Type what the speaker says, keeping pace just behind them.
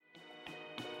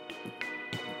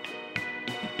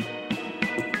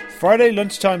Friday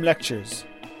lunchtime lectures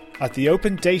at the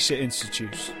Open Data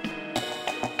Institute.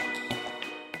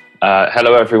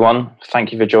 Hello everyone,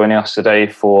 thank you for joining us today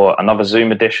for another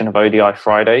Zoom edition of ODI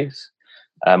Fridays.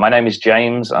 My name is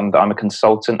James and I'm a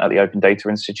consultant at the Open Data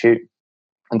Institute,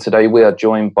 and today we are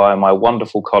joined by my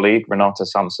wonderful colleague Renate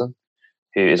Samson,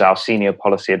 who is our Senior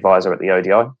Policy Advisor at the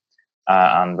ODI,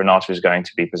 and Renate is going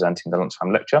to be presenting the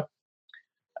lunchtime lecture.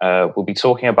 We'll be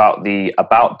talking about the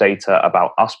About Data,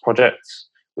 About Us projects,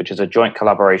 which is a joint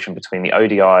collaboration between the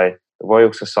ODI, the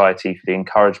Royal Society for the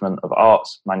Encouragement of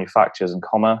Arts, Manufactures and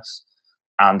Commerce,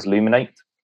 and Luminate.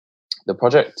 The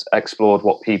project explored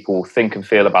what people think and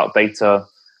feel about data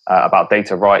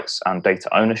rights and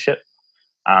data ownership.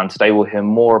 And today we'll hear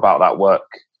more about that work,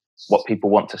 what people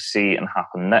want to see and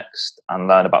happen next, and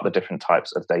learn about the different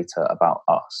types of data about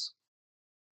us.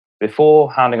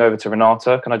 Before handing over to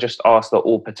Renate, can I just ask that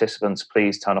all participants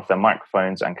please turn off their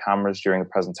microphones and cameras during the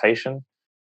presentation.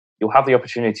 You'll have the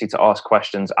opportunity to ask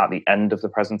questions at the end of the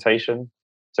presentation.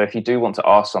 So if you do want to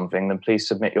ask something, then please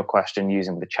submit your question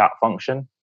using the chat function.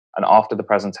 And after the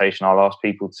presentation, I'll ask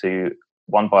people to,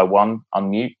 one by one,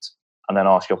 unmute and then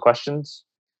ask your questions.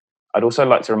 I'd also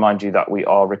like to remind you that we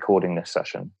are recording this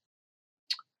session.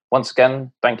 Once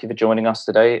again, thank you for joining us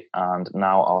today. And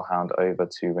now I'll hand over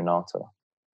to Renate.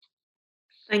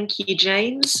 Thank you,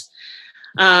 James.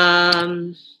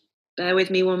 Bear with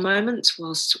me one moment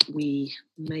whilst we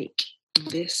make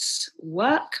this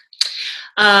work.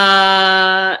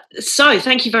 So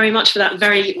thank you very much for that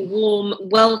very warm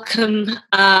welcome.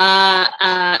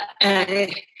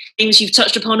 James, you've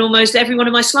touched upon almost every one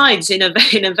of my slides in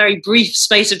a very brief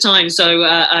space of time. So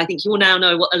I think you all now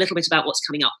know a little bit about what's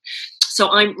coming up. So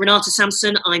I'm Renate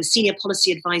Samson. I'm Senior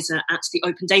Policy Advisor at the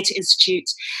Open Data Institute.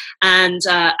 And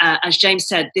as James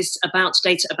said, this About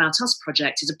Data, About Us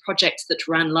project is a project that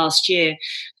ran last year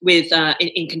with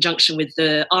in conjunction with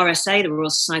the RSA, the Royal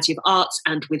Society of Arts,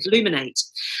 and with Luminate.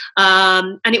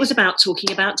 And it was about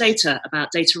talking about data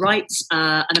rights,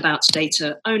 and about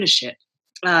data ownership.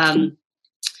 Bear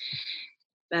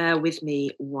with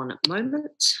me one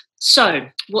moment. So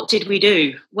what did we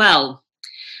do? Well,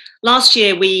 last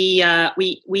year, we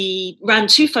ran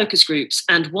 2 focus groups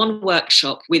and 1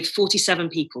 workshop with 47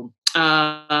 people,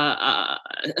 a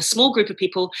small group of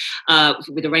people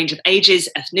with a range of ages,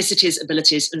 ethnicities,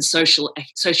 abilities, and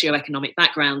socioeconomic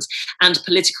backgrounds and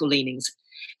political leanings.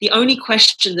 The only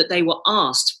question that they were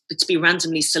asked to be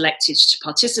randomly selected to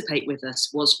participate with us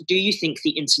was, do you think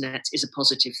the internet is a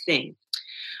positive thing?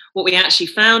 What we actually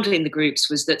found in the groups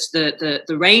was that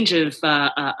the range of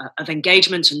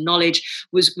engagement and knowledge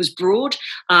was broad,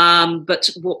 but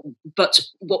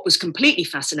what was completely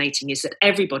fascinating is that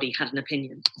everybody had an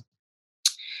opinion.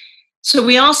 So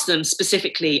we asked them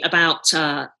specifically about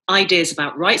ideas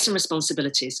about rights and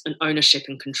responsibilities and ownership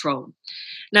and control.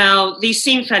 Now, these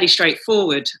seem fairly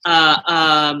straightforward,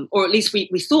 or at least we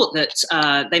thought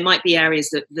that they might be areas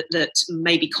that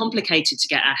may be complicated to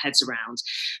get our heads around.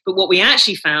 But what we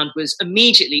actually found was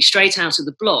immediately, straight out of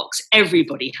the blocks,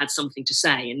 everybody had something to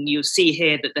say. And you'll see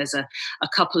here that there's a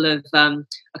couple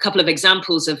of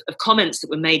examples of comments that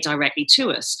were made directly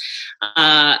to us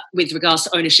with regards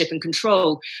to ownership and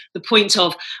control. The point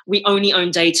of, we only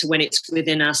own data when it's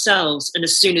within ourselves, and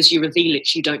as soon as you reveal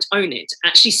it, you don't own it,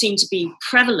 actually seemed to be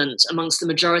prevalent amongst the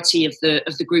majority of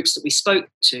the groups that we spoke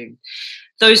to.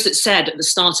 Those that said at the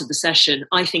start of the session,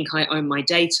 I think I own my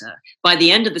data, by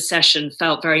the end of the session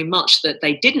felt very much that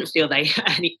they didn't feel they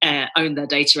owned their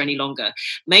data any longer,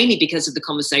 mainly because of the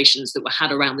conversations that were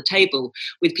had around the table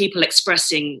with people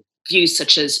expressing views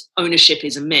such as ownership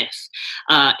is a myth,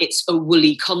 it's a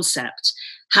woolly concept,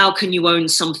 how can you own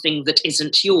something that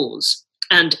isn't yours?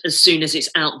 And as soon as it's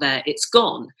out there, it's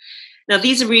gone. Now,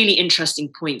 these are really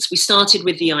interesting points. We started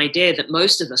with the idea that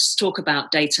most of us talk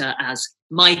about data as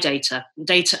my data,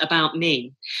 data about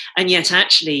me. And yet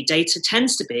actually data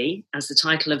tends to be, as the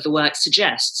title of the work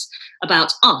suggests,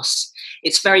 about us.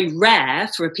 It's very rare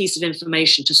for a piece of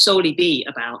information to solely be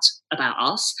about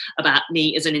us, about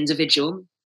me as an individual.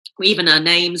 Even our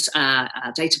names, our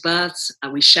date of births,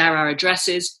 we share our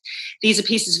addresses. These are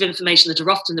pieces of information that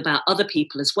are often about other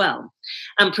people as well.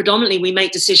 And predominantly we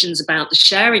make decisions about the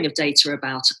sharing of data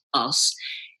about us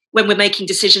when we're making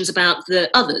decisions about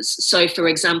the others. So, for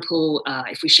example,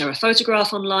 if we share a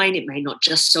photograph online, it may not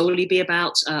just solely be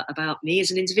about me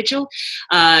as an individual.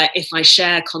 If I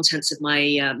share contents of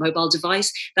my mobile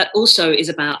device, that also is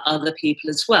about other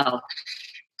people as well.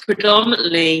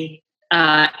 Predominantly,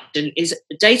 is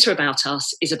data about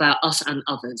us is about us and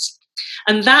others.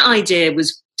 And that idea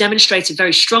was demonstrated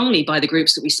very strongly by the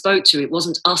groups that we spoke to. It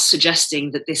wasn't us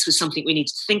suggesting that this was something we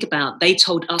needed to think about. They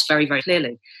told us very, very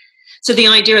clearly. So the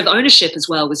idea of ownership as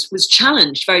well was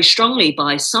challenged very strongly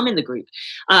by some in the group.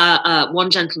 One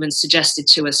gentleman suggested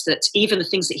to us that even the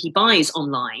things that he buys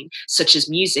online, such as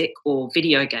music or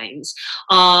video games,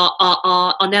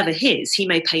 are never his. He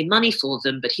may pay money for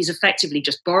them, but he's effectively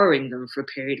just borrowing them for a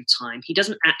period of time. He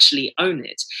doesn't actually own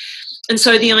it. And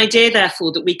so the idea,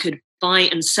 therefore, that we could buy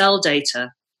and sell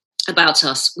data about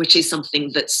us, which is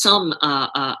something that some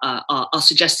are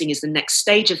suggesting is the next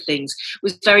stage of things,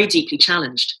 was very deeply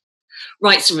challenged.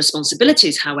 Rights and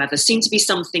responsibilities, however, seem to be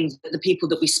something that the people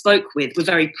that we spoke with were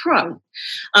very pro.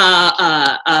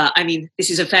 I mean,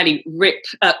 this is a fairly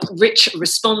rich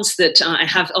response that I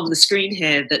have on the screen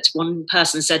here, that one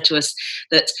person said to us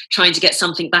that trying to get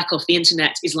something back off the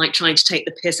internet is like trying to take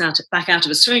the piss back out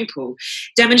of a swimming pool,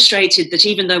 demonstrated that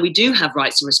even though we do have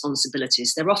rights and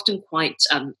responsibilities, they're often quite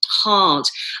hard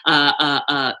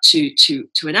to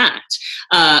enact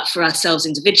for ourselves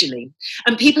individually.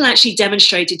 And people actually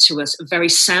demonstrated to us a very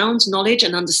sound knowledge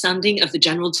and understanding of the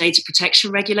General Data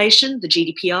Protection Regulation, the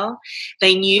GDPR.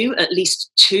 They knew at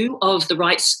least 2 of the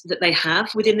rights that they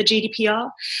have within the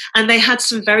GDPR. And they had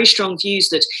some very strong views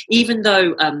that even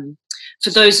though for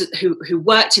those who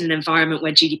worked in an environment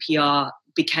where GDPR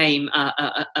became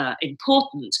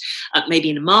important, maybe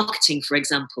in marketing, for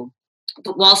example,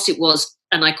 but whilst it was,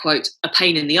 and I quote, a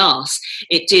pain in the arse,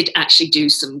 it did actually do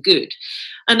some good.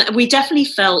 And we definitely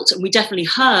felt, and we definitely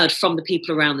heard from the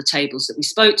people around the tables that we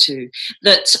spoke to,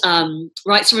 that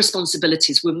rights and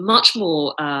responsibilities were much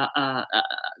more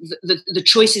the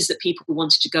choices that people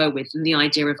wanted to go with than the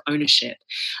idea of ownership.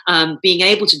 Being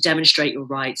able to demonstrate your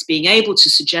rights, being able to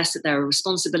suggest that there are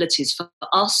responsibilities for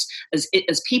us as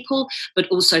people, but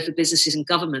also for businesses and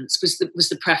governments was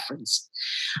the preference.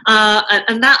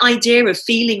 And that idea of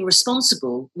feeling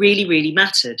responsible really, really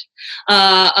mattered.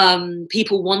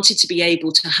 People wanted to be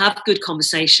able to have good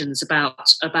conversations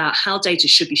about how data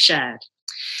should be shared.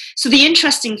 So the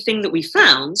interesting thing that we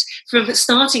found from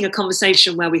starting a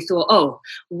conversation where we thought, oh,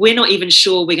 we're not even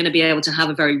sure we're going to be able to have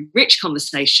a very rich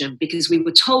conversation, because we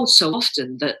were told so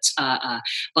often that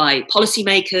by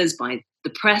policymakers, by the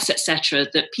press, etc.,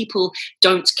 that people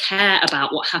don't care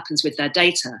about what happens with their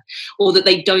data, or that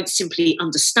they don't simply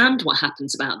understand what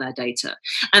happens about their data,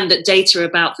 and that data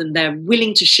about them they're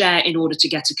willing to share in order to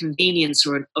get a convenience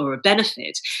or a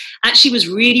benefit, actually was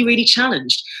really, really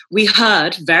challenged. We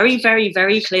heard very, very,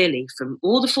 very clearly from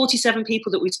all the 47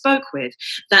 people that we spoke with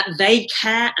that they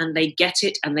care and they get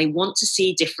it, and they want to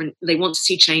see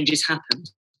changes happen.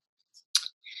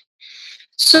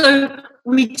 So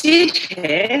we did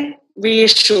hear,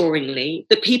 reassuringly,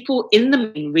 that people in the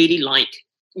main really like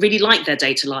their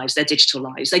data lives, their digital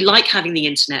lives. They like having the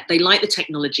internet. They like the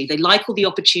technology. They like all the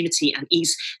opportunity and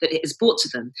ease that it has brought to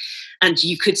them. And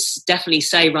you could definitely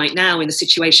say right now, in the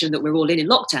situation that we're all in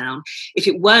lockdown, if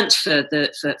it weren't for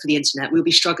the internet, we'll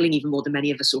be struggling even more than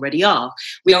many of us already are.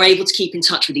 We are able to keep in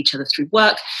touch with each other through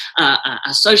work, our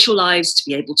social lives, to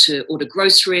be able to order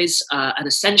groceries and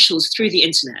essentials through the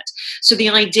internet. So the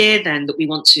idea then that we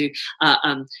want to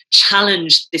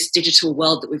challenge this digital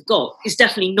world that we've got is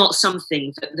definitely not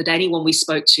something that anyone we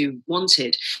spoke to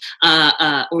wanted,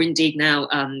 or indeed now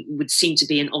would seem to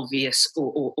be an obvious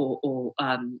or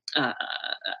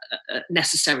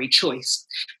necessary choice.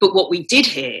 But what we did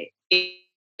hear is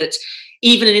that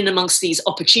even in amongst these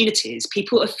opportunities,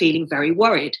 people are feeling very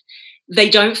worried. They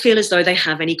don't feel as though they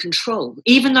have any control.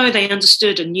 Even though they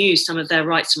understood and knew some of their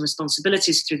rights and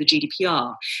responsibilities through the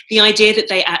GDPR, the idea that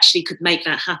they actually could make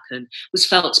that happen was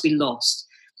felt to be lost.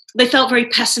 They felt very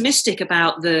pessimistic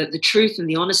about the truth and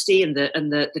the honesty and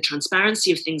the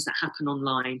transparency of things that happen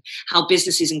online, how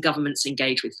businesses and governments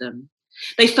engage with them.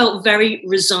 They felt very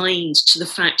resigned to the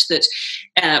fact that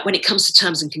when it comes to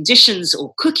terms and conditions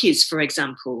or cookies, for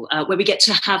example, where we get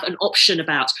to have an option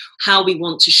about how we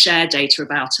want to share data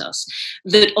about us,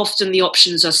 that often the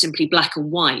options are simply black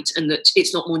and white, and that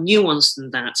it's not more nuanced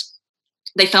than that.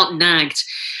 They felt nagged,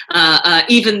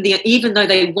 even though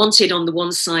they wanted on the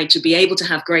one side to be able to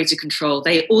have greater control,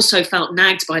 they also felt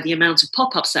nagged by the amount of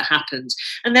pop-ups that happened.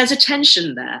 And there's a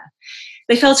tension there.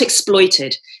 They felt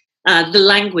exploited. The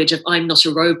language of "I'm not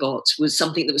a robot" was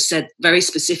something that was said very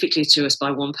specifically to us by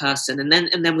one person, and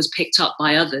then was picked up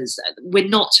by others. We're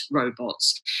not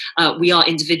robots. We are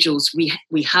individuals.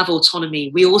 We have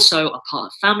autonomy. We also are part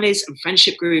of families and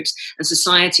friendship groups and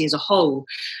society as a whole.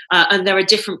 And there are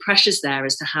different pressures there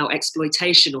as to how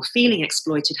exploitation or feeling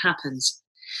exploited happens.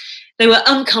 They were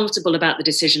uncomfortable about the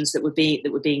decisions that were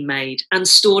being made and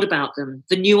stored about them,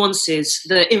 the nuances,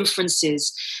 the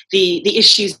inferences, the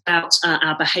issues about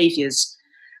our behaviours.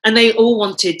 And they all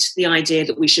wanted the idea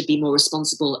that we should be more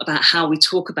responsible about how we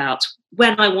talk about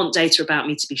when I want data about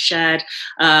me to be shared,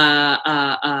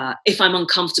 if I'm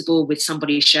uncomfortable with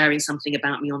somebody sharing something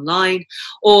about me online,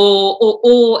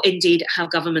 or indeed how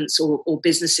governments or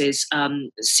businesses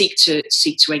seek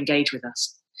to engage with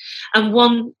us. And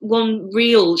one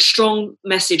real strong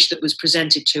message that was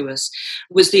presented to us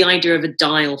was the idea of a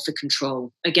dial for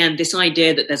control. Again, this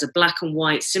idea that there's a black and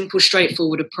white, simple,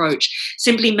 straightforward approach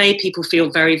simply made people feel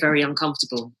very, very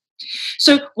uncomfortable.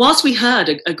 So whilst we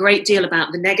heard a great deal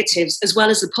about the negatives as well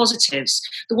as the positives,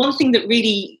 the one thing that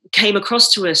really came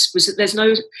across to us was that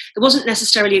there wasn't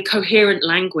necessarily a coherent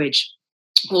language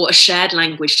or a shared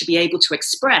language to be able to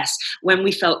express when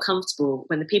we felt comfortable,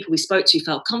 when the people we spoke to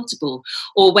felt comfortable,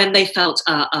 or when they felt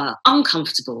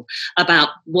uncomfortable about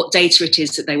what data it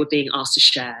is that they were being asked to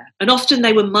share. And often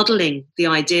they were muddling the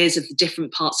ideas of the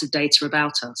different parts of data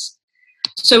about us.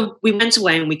 So we went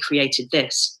away and we created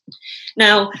this.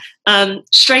 Now,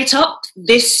 straight up,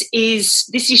 this is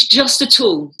just a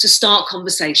tool to start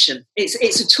conversation.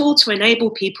 It's a tool to enable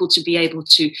people to be able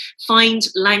to find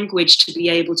language to be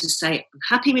able to say, I'm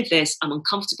happy with this, I'm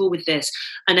uncomfortable with this,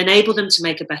 and enable them to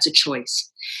make a better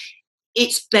choice.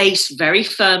 It's based very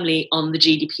firmly on the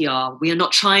GDPR. We are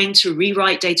not trying to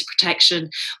rewrite data protection.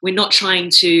 We're not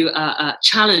trying to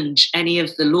challenge any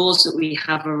of the laws that we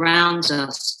have around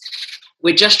us.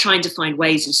 We're just trying to find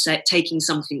ways of taking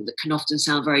something that can often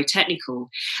sound very technical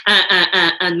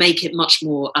and make it much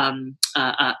more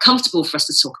comfortable for us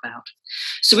to talk about.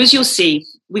 So as you'll see,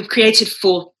 we've created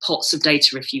 4 pots of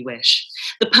data, if you wish.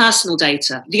 The personal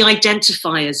data, the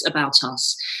identifiers about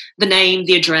us, the name,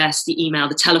 the address, the email,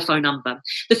 the telephone number,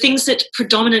 the things that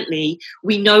predominantly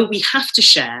we know we have to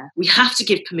share, we have to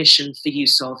give permission for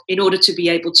use of in order to be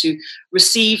able to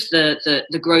receive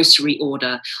the grocery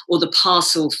order or the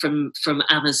parcel from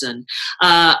Amazon,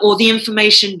 or the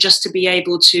information just to be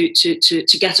able to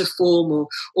get a form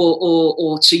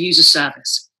or to use a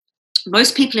service.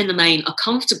 Most people in the main are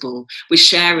comfortable with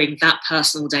sharing that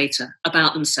personal data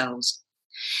about themselves.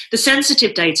 The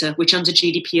sensitive data, which under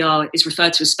GDPR is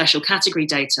referred to as special category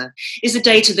data, is the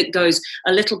data that goes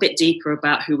a little bit deeper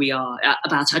about who we are,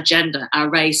 about our gender, our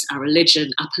race, our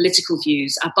religion, our political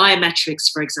views, our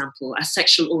biometrics, for example, our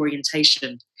sexual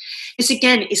orientation. This,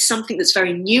 again, is something that's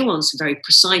very nuanced and very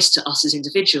precise to us as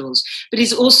individuals, but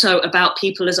is also about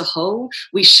people as a whole.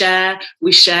 We share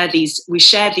these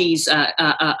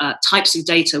types of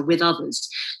data with others.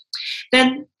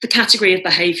 Then the category of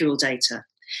behavioural data.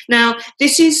 Now,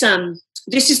 this is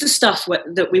the stuff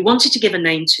that we wanted to give a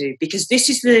name to, because this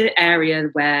is the area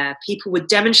where people were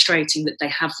demonstrating that they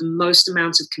have the most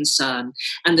amount of concern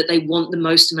and that they want the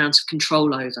most amount of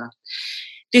control over.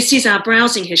 This is our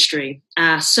browsing history,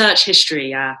 our search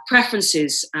history, our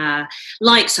preferences, our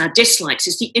likes, our dislikes.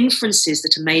 It's the inferences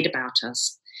that are made about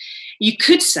us. You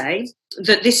could say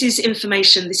that this is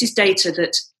information, this is data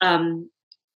that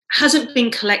hasn't been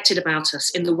collected about us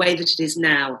in the way that it is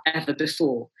now ever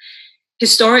before.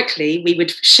 Historically, we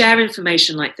would share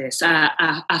information like this,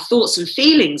 our thoughts and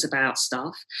feelings about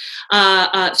stuff,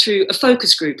 through a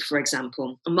focus group, for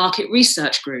example, a market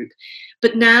research group.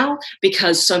 But now,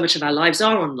 because so much of our lives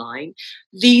are online,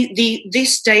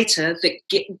 this data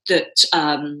that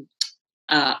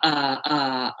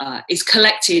is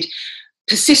collected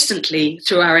persistently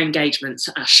through our engagements,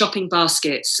 our shopping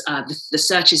baskets, the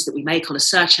searches that we make on a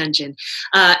search engine,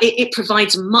 it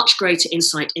provides much greater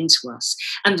insight into us.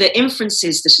 And the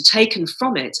inferences that are taken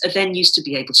from it are then used to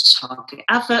be able to target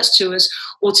adverts to us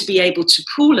or to be able to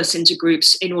pool us into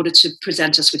groups in order to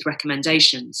present us with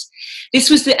recommendations. This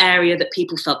was the area that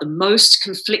people felt the most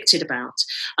conflicted about,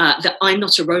 the I'm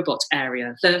not a robot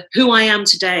area. The who I am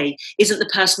today isn't the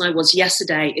person I was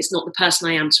yesterday, it's not the person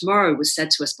I am tomorrow, was said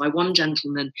to us by one gentleman.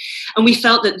 And we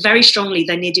felt that very strongly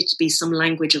there needed to be some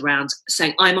language around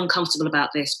saying, I'm uncomfortable about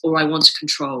this, or I want to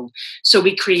control. So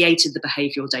we created the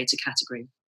behavioural data category.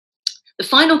 The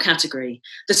final category,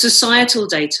 the societal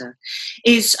data,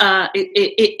 is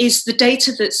the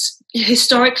data that's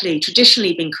historically,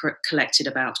 traditionally been collected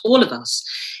about all of us.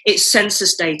 It's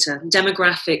census data,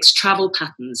 demographics, travel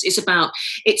patterns. It's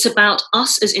about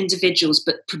us as individuals,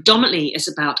 but predominantly it's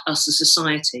about us as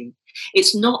society.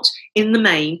 It's not, in the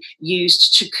main,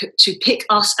 used to pick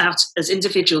us out as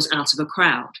individuals out of a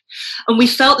crowd. And we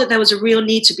felt that there was a real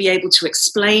need to be able to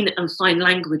explain and find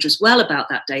language as well about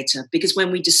that data, because when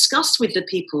we discussed with the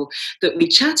people that we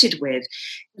chatted with,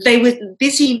 they were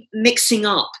busy mixing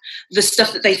up the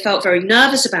stuff that they felt very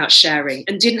nervous about sharing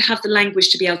and didn't have the language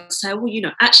to be able to say, well,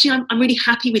 actually, I'm really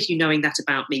happy with you knowing that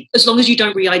about me, as long as you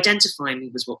don't re-identify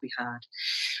me, was what we heard.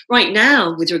 Right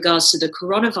now, with regards to the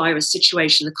coronavirus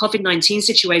situation, the COVID-19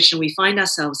 situation we find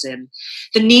ourselves in,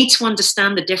 the need to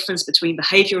understand the difference between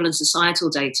behavioural and societal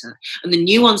data and the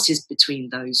nuances between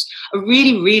those are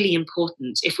really, really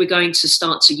important if we're going to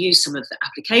start to use some of the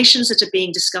applications that are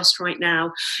being discussed right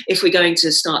now, if we're going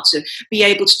to start to be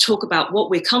able to talk about what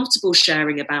we're comfortable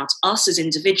sharing about us as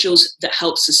individuals that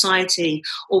help society,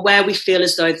 or where we feel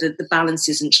as though the balance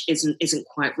isn't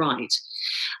quite right.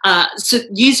 So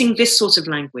using this sort of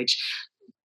language,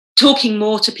 talking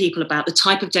more to people about the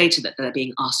type of data that they're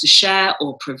being asked to share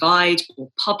or provide or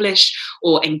publish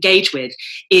or engage with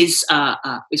is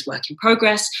work in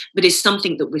progress, but is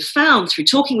something that we've found through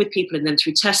talking with people and then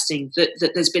through testing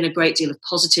that there's been a great deal of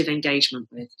positive engagement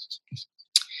with.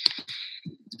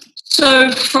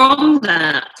 So from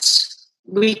that,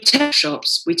 we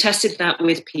tested that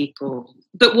with people,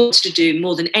 but what we wanted to do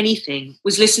more than anything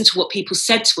was listen to what people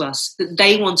said to us that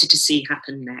they wanted to see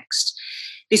happen next.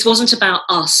 This wasn't about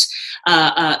us,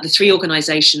 the three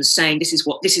organisations saying this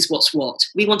is what's what.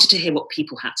 We wanted to hear what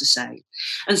people had to say.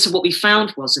 And so what we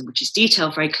found was, and which is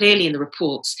detailed very clearly in the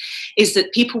reports, is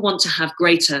that people want to have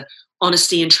greater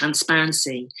honesty and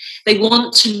transparency. They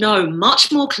want to know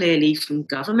much more clearly from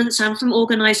governments and from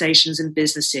organisations and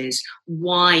businesses,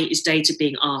 why is data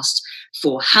being asked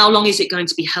for? How long is it going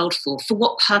to be held for? For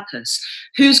what purpose?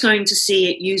 Who's going to see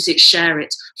it, use it, share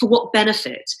it? For what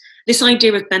benefit? This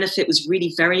idea of benefit was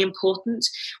really very important.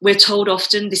 We're told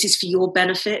often this is for your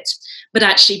benefit, but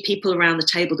actually people around the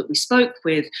table that we spoke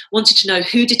with wanted to know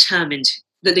who determined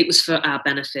that it was for our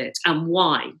benefit and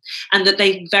why, and that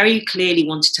they very clearly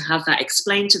wanted to have that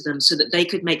explained to them so that they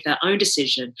could make their own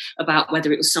decision about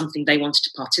whether it was something they wanted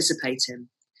to participate in.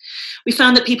 We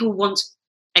found that people want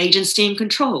agency and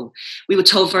control. We were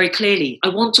told very clearly, I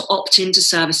want to opt into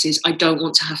services. I don't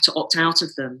want to have to opt out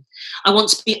of them. I want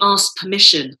to be asked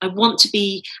permission. I want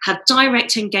to have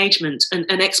direct engagement and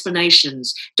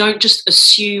explanations. Don't just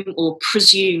assume or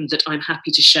presume that I'm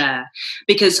happy to share,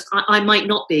 because I might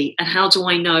not be. And how do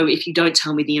I know if you don't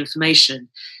tell me the information?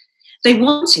 They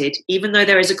wanted, even though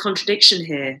there is a contradiction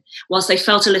here, whilst they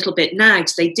felt a little bit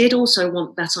nagged, they did also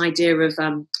want that idea of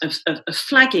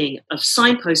flagging, of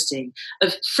signposting,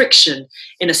 of friction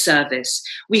in a service.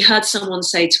 We heard someone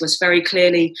say to us very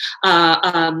clearly,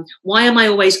 why am I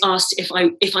always asked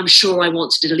if I'm sure I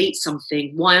want to delete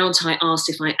something? Why aren't I asked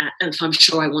if I'm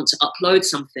sure I want to upload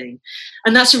something?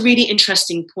 And that's a really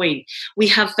interesting point. We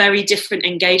have very different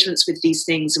engagements with these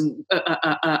things,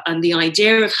 and the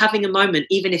idea of having a moment,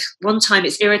 even if one time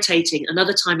it's irritating,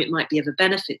 another time it might be of a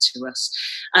benefit to us,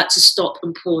 to stop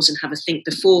and pause and have a think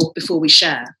before we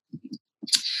share.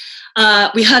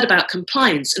 We heard about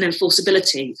compliance and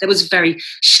enforceability. There was a very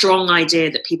strong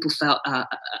idea that people felt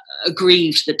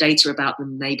aggrieved that data about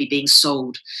them may be being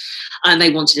sold, and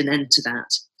they wanted an end to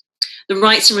that. The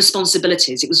rights and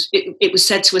responsibilities. It was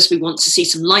said to us we want to see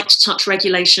some light touch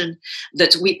regulation,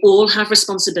 that we all have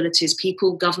responsibilities,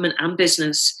 people, government and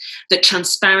business, that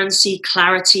transparency,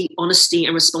 clarity, honesty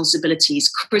and responsibility is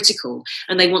critical,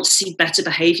 and they want to see better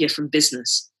behaviour from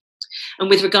business. And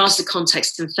with regards to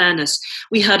context and fairness,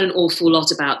 we heard an awful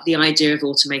lot about the idea of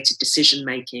automated decision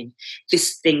making.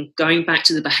 This thing, going back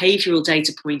to the behavioural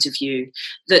data point of view,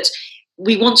 that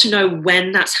we want to know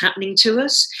when that's happening to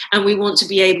us, and we want to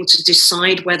be able to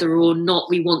decide whether or not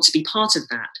we want to be part of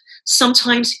that.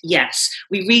 Sometimes, yes,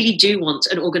 we really do want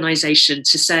an organisation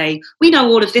to say, we know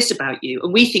all of this about you,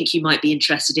 and we think you might be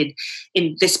interested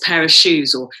in this pair of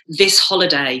shoes, or this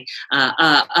holiday,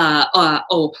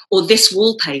 or this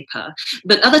wallpaper.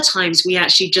 But other times, we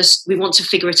actually we want to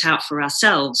figure it out for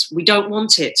ourselves. We don't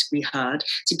want it, we heard,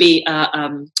 to be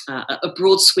a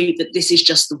broad sweep that this is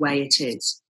just the way it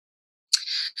is.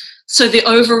 So the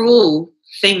overall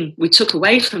thing we took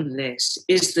away from this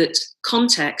is that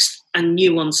context and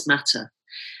nuance matter.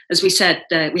 As we said,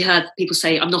 we heard people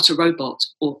say, I'm not a robot,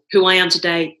 or who I am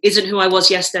today isn't who I was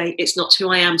yesterday, it's not who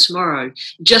I am tomorrow.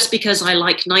 Just because I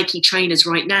like Nike trainers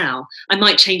right now, I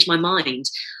might change my mind.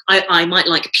 I might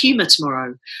like Puma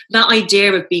tomorrow. That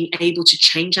idea of being able to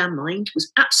change our mind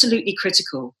was absolutely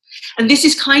critical. And this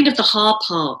is kind of the hard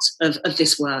part of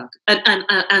this work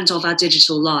and of our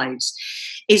digital lives,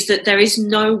 is that there is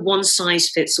no one size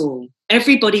fits all.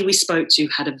 Everybody we spoke to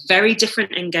had a very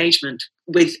different engagement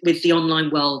with the online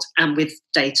world and with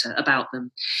data about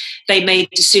them. They made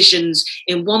decisions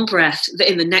in one breath that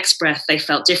in the next breath they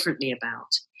felt differently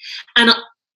about. And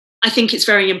I think it's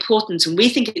very important, and we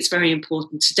think it's very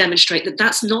important to demonstrate that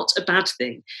that's not a bad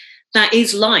thing. That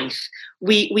is life.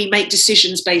 We make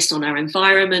decisions based on our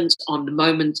environment, on the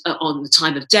moment, on the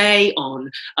time of day,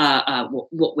 on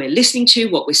what we're listening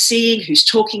to, what we're seeing, who's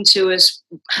talking to us,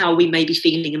 how we may be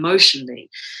feeling emotionally.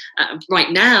 Right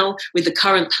now, with the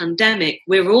current pandemic,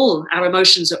 our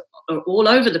emotions are all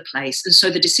over the place. And so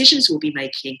the decisions we'll be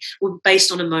making will be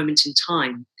based on a moment in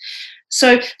time.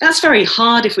 So that's very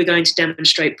hard if we're going to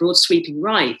demonstrate broad sweeping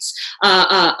rights,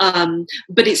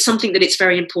 but it's something that it's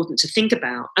very important to think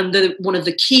about. And one of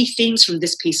the key themes from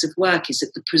this piece of work is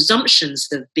that the presumptions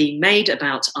that are being made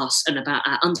about us and about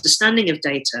our understanding of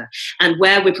data and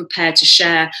where we're prepared to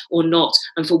share or not,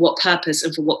 and for what purpose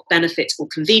and for what benefit or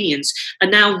convenience, are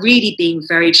now really being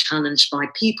very challenged by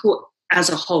people as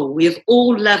a whole. We have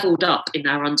all leveled up in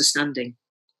our understanding.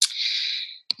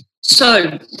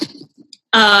 So,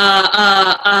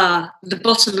 the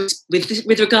bottom,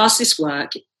 with regards to this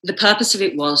work, the purpose of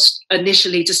it was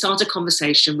initially to start a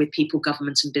conversation with people,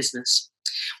 government and business.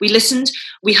 We listened,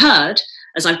 we heard,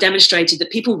 as I've demonstrated,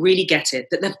 that people really get it,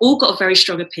 that they've all got a very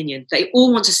strong opinion. They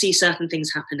all want to see certain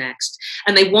things happen next,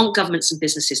 and they want governments and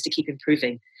businesses to keep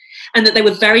improving. And that they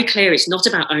were very clear, it's not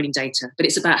about owning data, but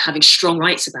it's about having strong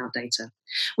rights about data.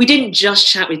 We didn't just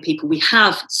chat with people. We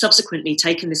have subsequently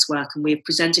taken this work and we have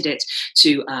presented it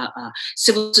to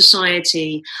civil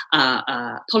society,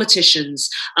 politicians,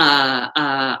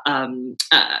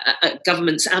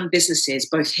 governments and businesses,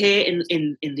 both here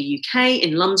in the UK,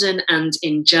 in London, and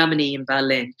in Germany, in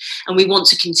Berlin. And we want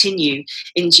to continue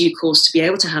in due course to be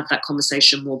able to have that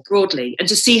conversation more broadly and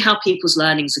to see how people's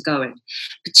learnings are going.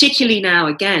 Particularly now,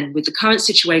 again, with the current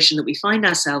situation that we find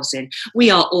ourselves in, we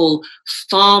are all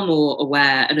far more aware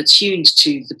and attuned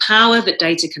to the power that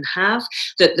data can have,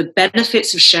 that the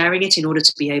benefits of sharing it in order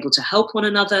to be able to help one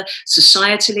another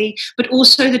societally, but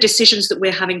also the decisions that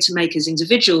we're having to make as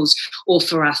individuals or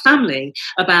for our family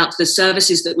about the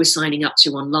services that we're signing up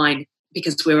to online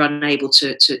because we're unable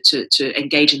to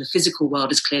engage in the physical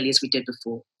world as clearly as we did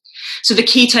before. So the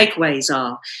key takeaways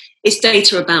are, it's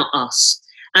data about us,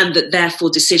 and that therefore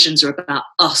decisions are about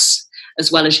us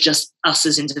as well as just us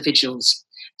as individuals.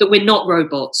 That we're not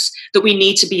robots, that we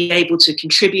need to be able to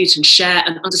contribute and share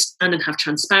and understand and have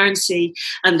transparency,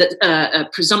 and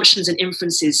that presumptions and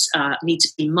inferences need to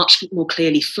be much more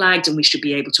clearly flagged, and we should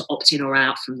be able to opt in or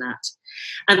out from that.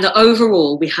 And that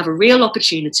overall, we have a real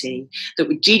opportunity, that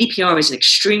with GDPR is an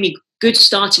extremely good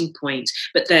starting point,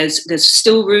 but there's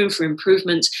still room for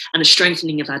improvement and a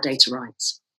strengthening of our data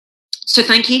rights. So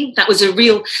thank you. That was a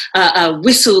real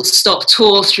whistle-stop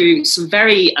tour through some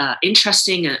very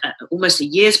interesting, almost a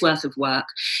year's worth of work.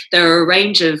 There are a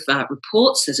range of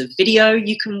reports. There's a video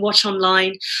you can watch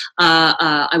online.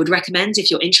 I would recommend,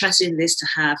 if you're interested in this, to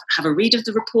have a read of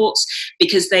the reports,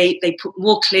 because they put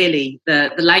more clearly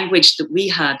the language that we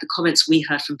heard, the comments we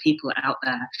heard from people out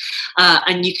there.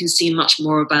 And you can see much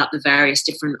more about the various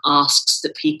different asks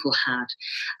that people had.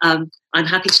 I'm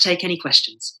happy to take any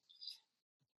questions.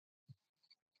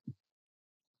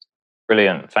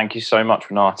 Brilliant. Thank you so much,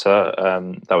 Renate.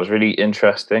 That was really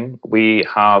interesting. We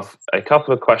have a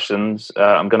couple of questions.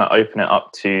 I'm going to open it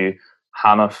up to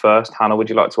Hannah first. Hannah, would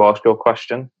you like to ask your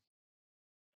question?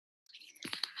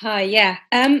 Hi, yeah.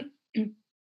 I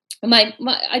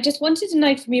just wanted to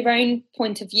know from your own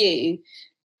point of view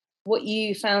what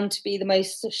you found to be the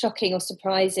most shocking or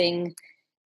surprising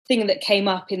thing that came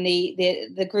up in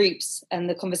the groups and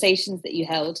the conversations that you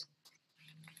held.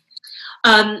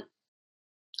 I'm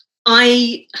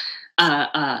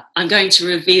going to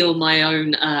reveal my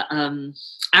own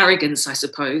arrogance, I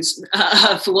suppose,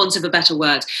 for want of a better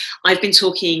word. I've been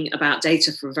talking about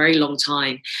data for a very long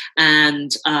time,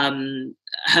 and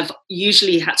have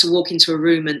usually had to walk into a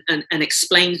room and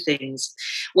explain things.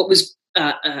 What was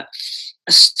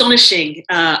astonishing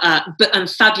and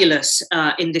fabulous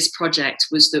in this project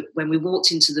was that when we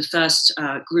walked into the first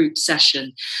group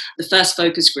session, the first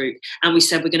focus group, and we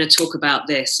said we're going to talk about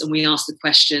this, and we asked the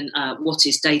question, what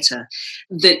is data?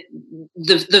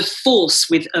 The force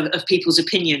of people's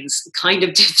opinions kind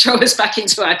of did throw us back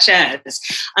into our chairs,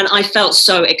 and I felt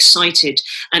so excited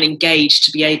and engaged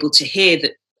to be able to hear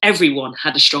that everyone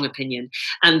had a strong opinion,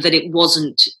 and that it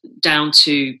wasn't down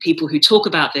to people who talk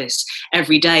about this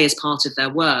every day as part of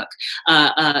their work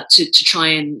to try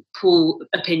and pull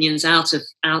opinions out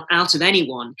of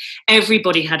anyone.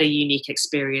 Everybody had a unique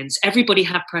experience. Everybody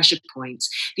had pressure points.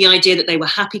 The idea that they were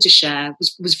happy to share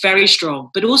was very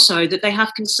strong, but also that they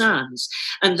have concerns,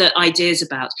 and that ideas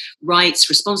about rights,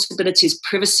 responsibilities,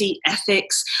 privacy,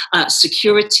 ethics,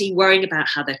 security, worrying about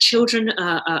how their children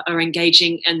are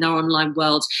engaging in their online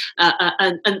world,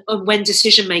 and when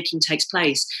decision making takes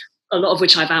place, a lot of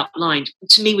which I've outlined,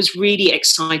 to me was really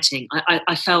exciting.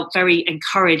 I felt very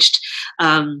encouraged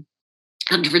and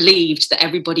relieved that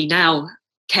everybody now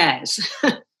cares.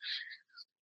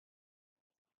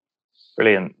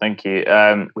 Brilliant, thank you.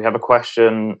 We have a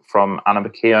question from Anna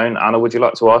McKeown. Anna, would you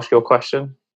like to ask your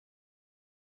question?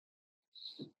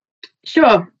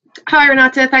 Sure. Hi,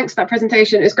 Renate. Thanks for that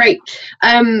presentation. It was great.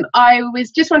 I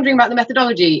was just wondering about the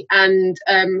methodology and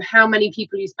how many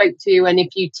people you spoke to, and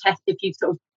if you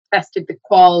sort of tested the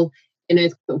qual in a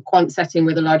sort of quant setting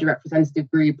with a larger representative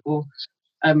group, or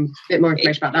a bit more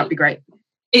information about that would be great.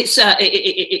 It's a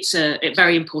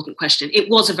very important question. It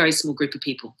was a very small group of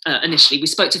people initially. We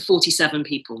spoke to 47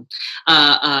 people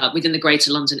within the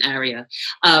Greater London area.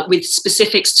 With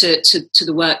specifics to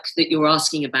the work that you're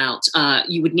asking about,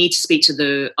 you would need to speak to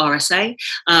the RSA,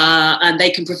 and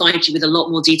they can provide you with a lot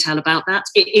more detail about that.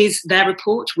 It is their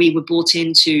report. We were brought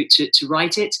in to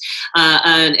write it,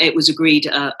 and it was agreed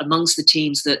amongst the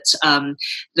teams that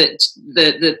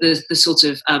the sort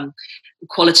of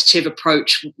qualitative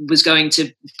approach was going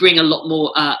to bring a lot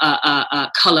more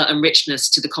colour and richness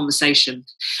to the conversation.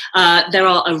 There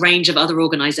are a range of other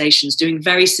organisations doing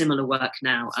very similar work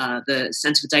now. The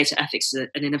Centre for Data Ethics and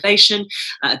Innovation,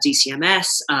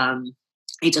 DCMS,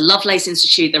 Ada Lovelace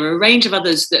Institute. There are a range of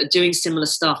others that are doing similar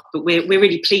stuff, but we're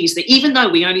really pleased that even though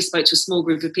we only spoke to a small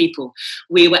group of people,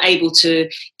 we were able to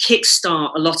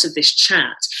kickstart a lot of this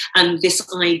chat and this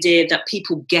idea that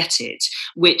people get it,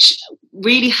 which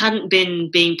really hadn't been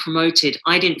being promoted,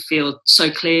 I didn't feel so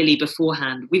clearly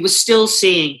beforehand. We were still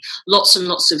seeing lots and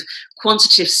lots of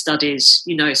quantitative studies,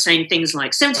 saying things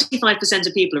like 75%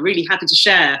 of people are really happy to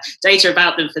share data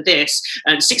about them for this,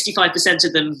 and 65%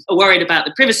 of them are worried about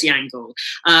the privacy angle.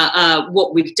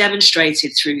 What we've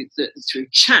demonstrated through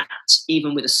chat,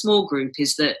 even with a small group,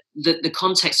 is that the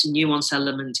context and nuance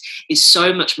element is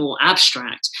so much more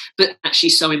abstract, but actually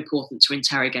so important to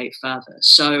interrogate further.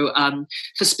 So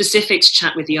for specifics,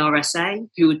 chat with the RSA,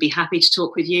 who would be happy to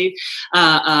talk with you.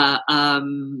 But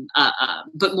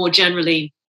more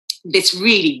generally, this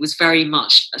really was very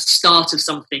much a start of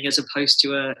something as opposed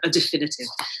to a definitive.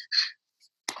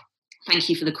 Thank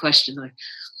you for the question, though.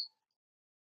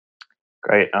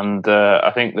 Great. And I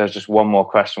think there's just one more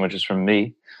question, which is from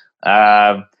me.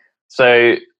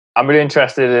 So I'm really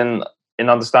interested in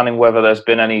understanding whether there's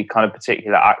been any kind of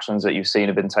particular actions that you've seen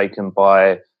have been taken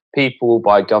by people,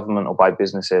 by government, or by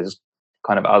businesses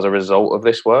kind of as a result of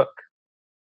this work.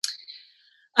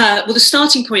 Well, the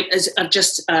starting point, as I've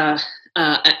just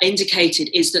indicated,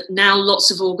 is that now lots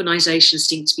of organisations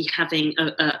seem to be having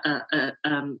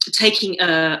taking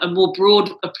a more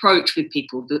broad approach with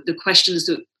people. The questions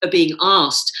that are being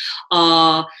asked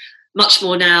are much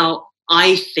more now,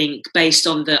 I think, based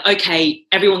on okay,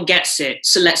 everyone gets it,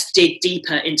 so let's dig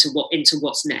deeper into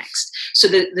what's next. So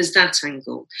there's that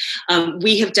angle.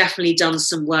 We have definitely done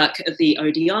some work at the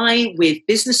ODI with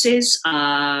businesses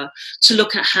to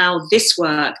look at how this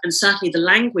work, and certainly the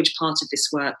language part of this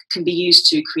work, can be used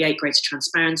to create greater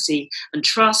transparency and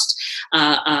trust,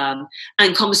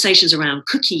 and conversations around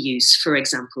cookie use, for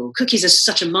example. Cookies are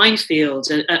such a minefield,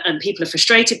 and people are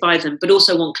frustrated by them, but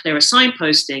also want clearer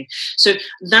signposting. So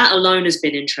that alone has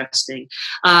been interesting.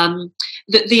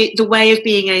 The way of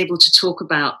being able to talk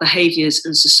about behaviours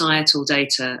and societal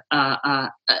data,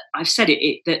 I've said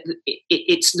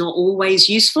it's not always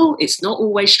useful, it's not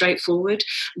always straightforward,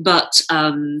 but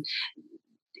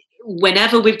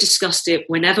whenever we've discussed it,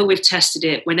 whenever we've tested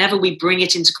it, whenever we bring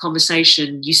it into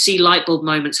conversation, you see light bulb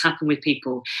moments happen with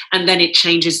people, and then it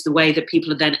changes the way that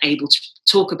people are then able to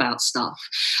talk about stuff.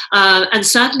 And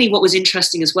certainly what was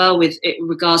interesting as well with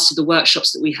regards to the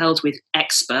workshops that we held with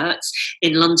experts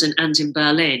in London and in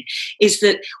Berlin is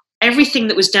that everything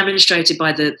that was demonstrated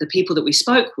by the people that we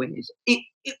spoke with, it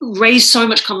raised so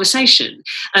much conversation,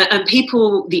 and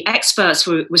people, the experts,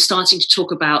 were starting to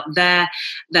talk about their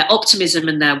optimism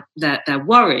and their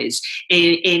worries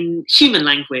in human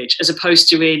language as opposed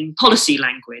to in policy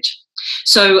language.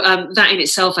 So that in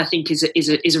itself, I think, is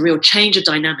a real change of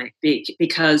dynamic,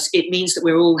 because it means that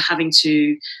we're all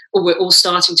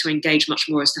starting to engage much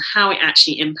more as to how it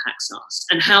actually impacts us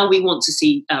and how we want to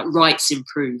see rights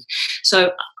improve.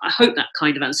 So I hope that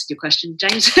kind of answered your question,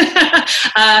 James.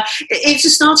 It's a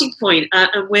starting point,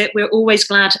 and we're always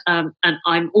glad, and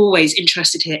I'm always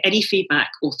interested to hear any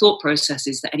feedback or thought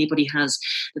processes that anybody has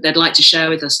that they'd like to share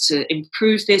with us to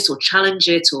improve this or challenge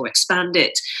it or expand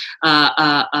it.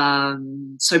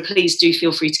 So please do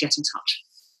feel free to get in touch.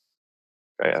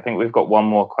 Great. I think we've got one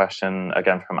more question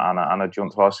again from Anna. Anna, do you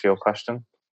want to ask your question?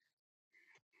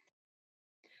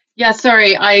 Yeah,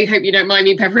 sorry. I hope you don't mind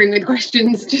me peppering with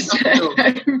questions.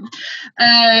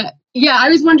 Yeah, I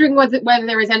was wondering whether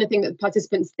there is anything that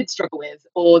participants did struggle with,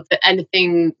 or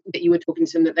anything that you were talking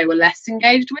to them that they were less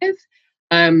engaged with.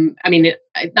 I mean,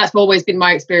 that's always been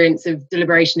my experience of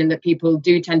deliberation, in that people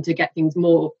do tend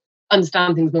to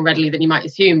understand things more readily than you might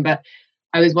assume. But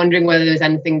I was wondering whether there's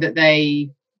anything that they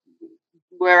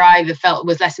were either felt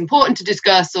was less important to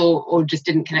discuss or just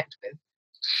didn't connect with.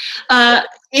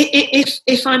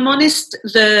 If I'm honest,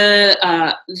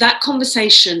 that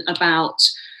conversation about,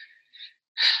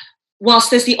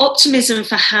 whilst there's the optimism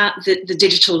for the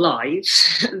digital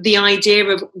lives, the idea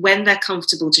of when they're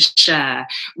comfortable to share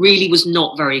really was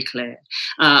not very clear.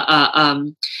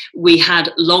 We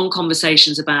had long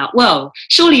conversations about, well,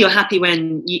 surely you're happy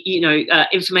when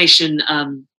information.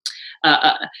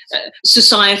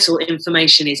 Societal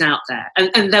information is out there,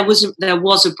 and there was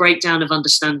a breakdown of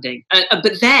understanding.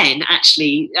 But then,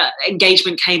 actually,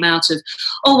 engagement came out of,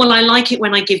 oh well, I like it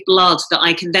when I give blood that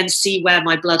I can then see where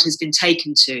my blood has been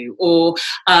taken to, or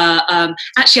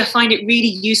actually, I find it really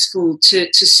useful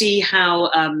to see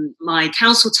how my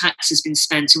council tax has been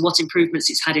spent and what improvements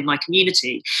it's had in my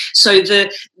community. So the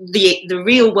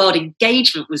real world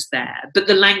engagement was there, but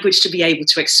the language to be able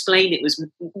to explain it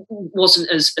wasn't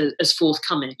as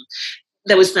forthcoming.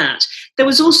 There was that. There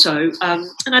was also, and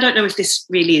I don't know if this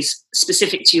really is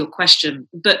specific to your question,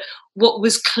 but what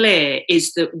was clear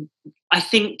is that I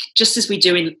think, just as we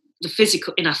do in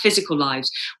our physical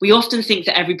lives, we often think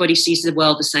that everybody sees the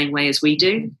world the same way as we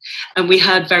do. And we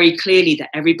heard very clearly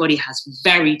that everybody has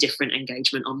very different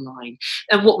engagement online.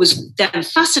 And what was then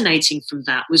fascinating from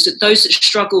that was that those that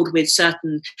struggled with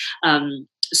certain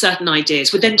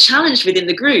ideas were then challenged within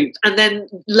the group, and then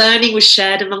learning was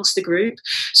shared amongst the group.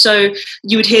 So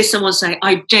you would hear someone say,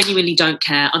 I genuinely don't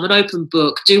care, I'm an open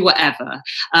book, do whatever,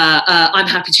 I'm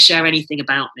happy to share anything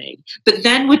about me, but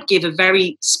then would give a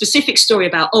very specific story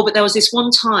about, oh, but there was this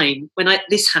one time when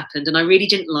this happened and I really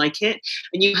didn't like it.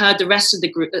 And you heard the rest of the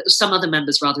group, some other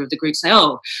members rather of the group, say,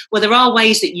 oh, well, there are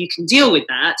ways that you can deal with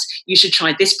that. You should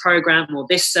try this program or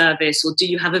this service, or do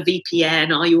you have a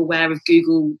VPN? Are you aware of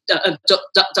Google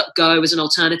DuckDuckGo as an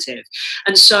alternative?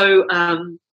 And so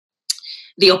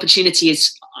the opportunity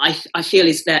is, I feel,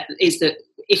 is that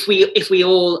if we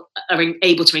all are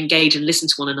able to engage and listen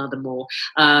to one another more,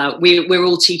 we're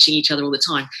all teaching each other all the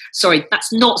time. Sorry,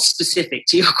 that's not specific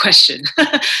to your question,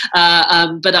 but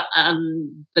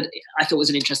I thought it was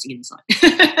an interesting insight.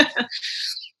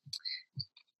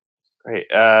 Great.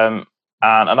 And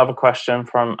another question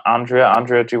from Andrea.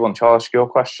 Andrea, do you want to ask your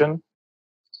question?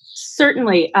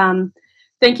 Certainly.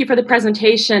 Thank you for the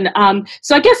presentation.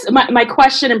 So I guess my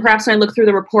question, and perhaps when I look through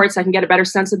the reports, I can get a better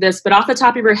sense of this, but off the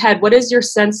top of your head, what is your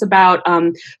sense about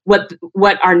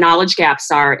what our knowledge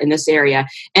gaps are in this area?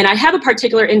 And I have a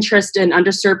particular interest in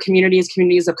underserved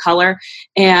communities of color.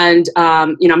 And,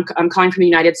 I'm calling from the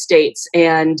United States.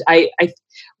 And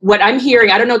what I'm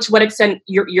hearing, I don't know to what extent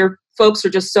your folks are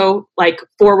just so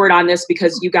forward on this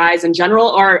because you guys in general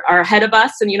are ahead of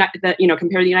us and compared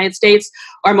to the United States,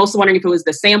 or I'm also wondering if it was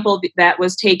the sample that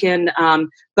was taken.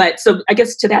 But so I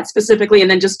guess to that specifically, and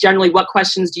then just generally, what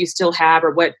questions do you still have,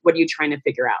 or what are you trying to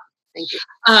figure out? Thank you.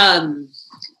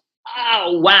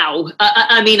 Oh, wow.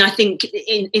 I mean, I think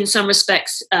in some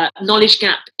respects, knowledge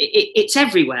gap, it's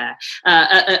everywhere.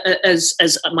 As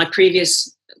my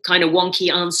previous kind of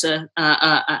wonky answer,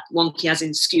 wonky as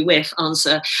in skew whiff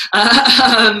answer,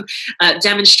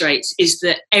 demonstrates, is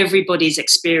that everybody's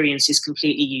experience is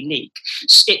completely unique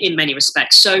in many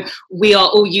respects. So we are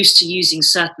all used to using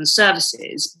certain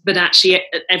services, but actually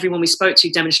everyone we spoke to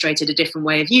demonstrated a different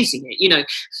way of using it.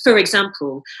 For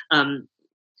example,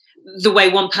 the way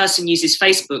one person uses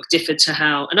Facebook differed to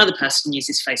how another person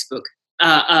uses Facebook,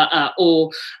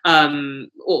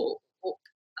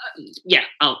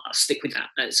 I'll stick with that.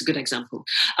 It's a good example.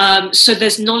 So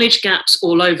there's knowledge gaps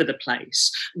all over the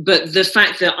place. But the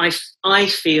fact that I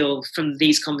feel from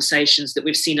these conversations that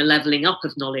we've seen a levelling up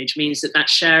of knowledge means that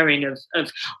sharing of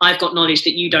I've got knowledge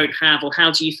that you don't have, or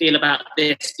how do you feel about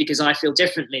this because I feel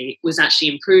differently, was actually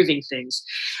improving things.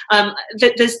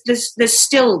 There's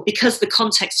still, because the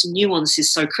context and nuance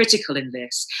is so critical in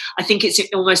this, I think it's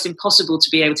almost impossible to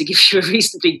be able to give you a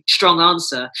reasonably strong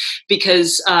answer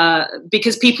because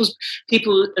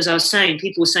people, as I was saying,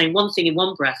 people were saying one thing in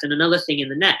one breath and another thing in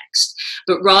the next.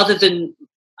 But rather than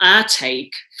our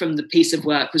take from the piece of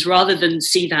work was, rather than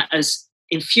see that as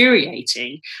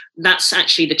infuriating, that's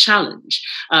actually the challenge.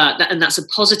 And that's a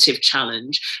positive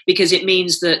challenge, because it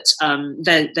means that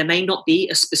there may not be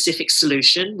a specific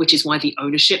solution, which is why the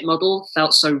ownership model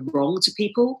felt so wrong to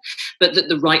people, but that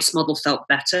the rights model felt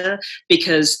better,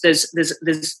 because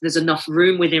there's enough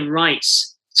room within rights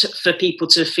for people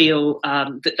to feel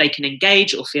that they can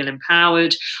engage or feel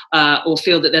empowered or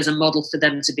feel that there's a model for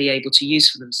them to be able to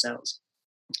use for themselves.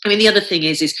 I mean, the other thing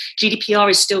is GDPR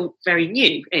is still very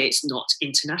new. It's not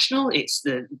international. It's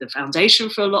the foundation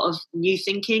for a lot of new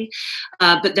thinking,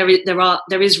 but there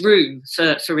is room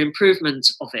for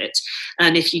improvement of it.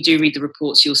 And if you do read the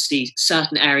reports, you'll see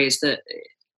certain areas that,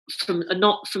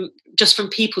 from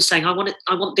people saying, I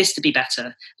want this to be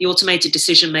better. The automated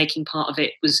decision-making part of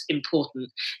it was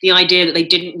important. The idea that they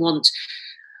didn't want,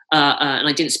 and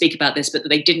I didn't speak about this, but that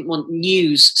they didn't want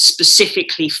news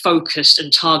specifically focused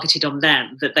and targeted on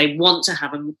them, that they want to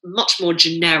have a much more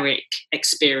generic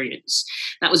experience.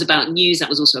 That was about news. That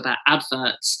was also about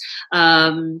adverts.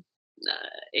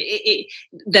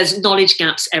 There's knowledge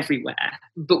gaps everywhere,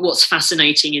 but what's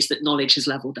fascinating is that knowledge has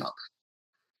leveled up.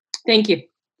 Thank you.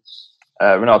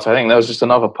 Renate, I think there was just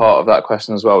another part of that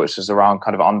question as well, which is around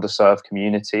kind of underserved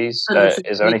communities.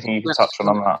 Is there anything you can touch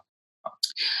on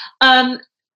that?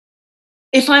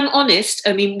 If I'm honest,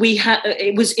 I mean,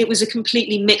 it was a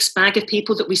completely mixed bag of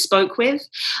people that we spoke with.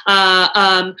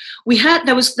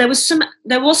 There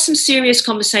was some serious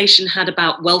conversation had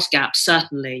about wealth gaps,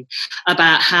 certainly,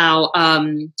 about how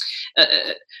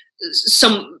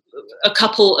a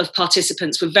couple of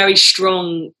participants were very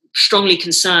strongly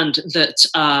concerned that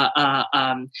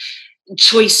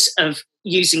choice of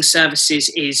using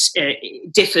services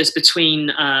differs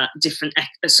between different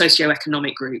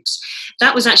socioeconomic groups.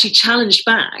 That was actually challenged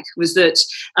back, was that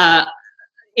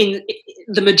in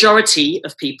the majority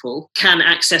of people can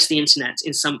access the internet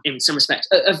in some respect,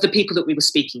 of the people that we were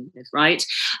speaking with, right?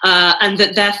 And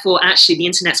that therefore actually the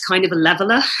internet's kind of a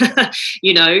leveler.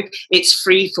 It's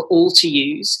free for all to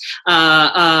use.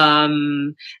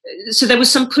 So there was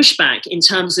some pushback in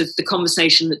terms of the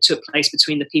conversation that took place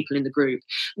between the people in the group.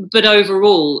 But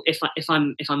overall, if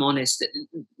I'm honest,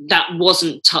 that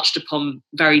wasn't touched upon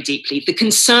very deeply. The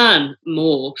concern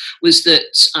more was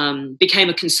that became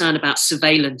a concern about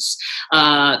surveillance.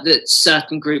 That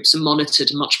certain groups are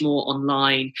monitored much more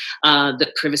online,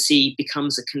 that privacy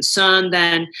becomes a concern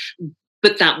then,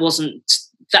 but that was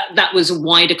a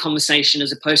wider conversation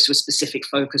as opposed to a specific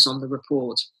focus on the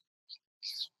report.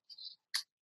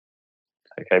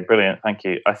 Okay, brilliant, thank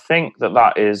you. I think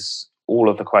that is all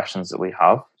of the questions that we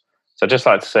have. So I'd just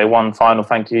like to say one final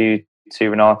thank you to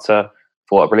Renate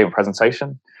for a brilliant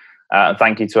presentation, and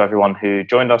thank you to everyone who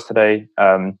joined us today.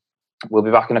 We'll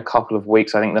be back in a couple of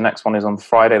weeks. I think the next one is on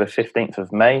Friday, the 15th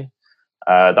of May.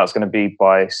 That's going to be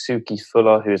by Suki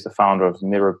Fuller, who is the founder of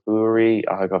Miraburi.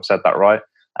 I hope I've said that right.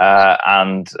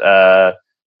 And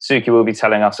Suki will be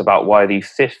telling us about why the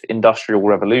fifth industrial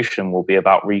revolution will be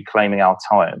about reclaiming our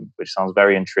time, which sounds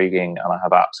very intriguing, and I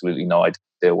have absolutely no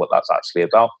idea what that's actually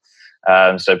about.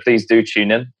 So please do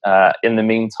tune in. In the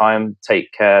meantime,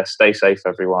 take care, stay safe,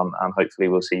 everyone, and hopefully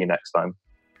we'll see you next time.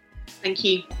 Thank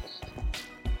you.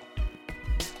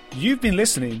 You've been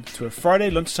listening to a Friday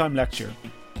lunchtime lecture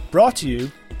brought to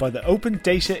you by the Open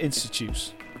Data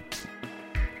Institute.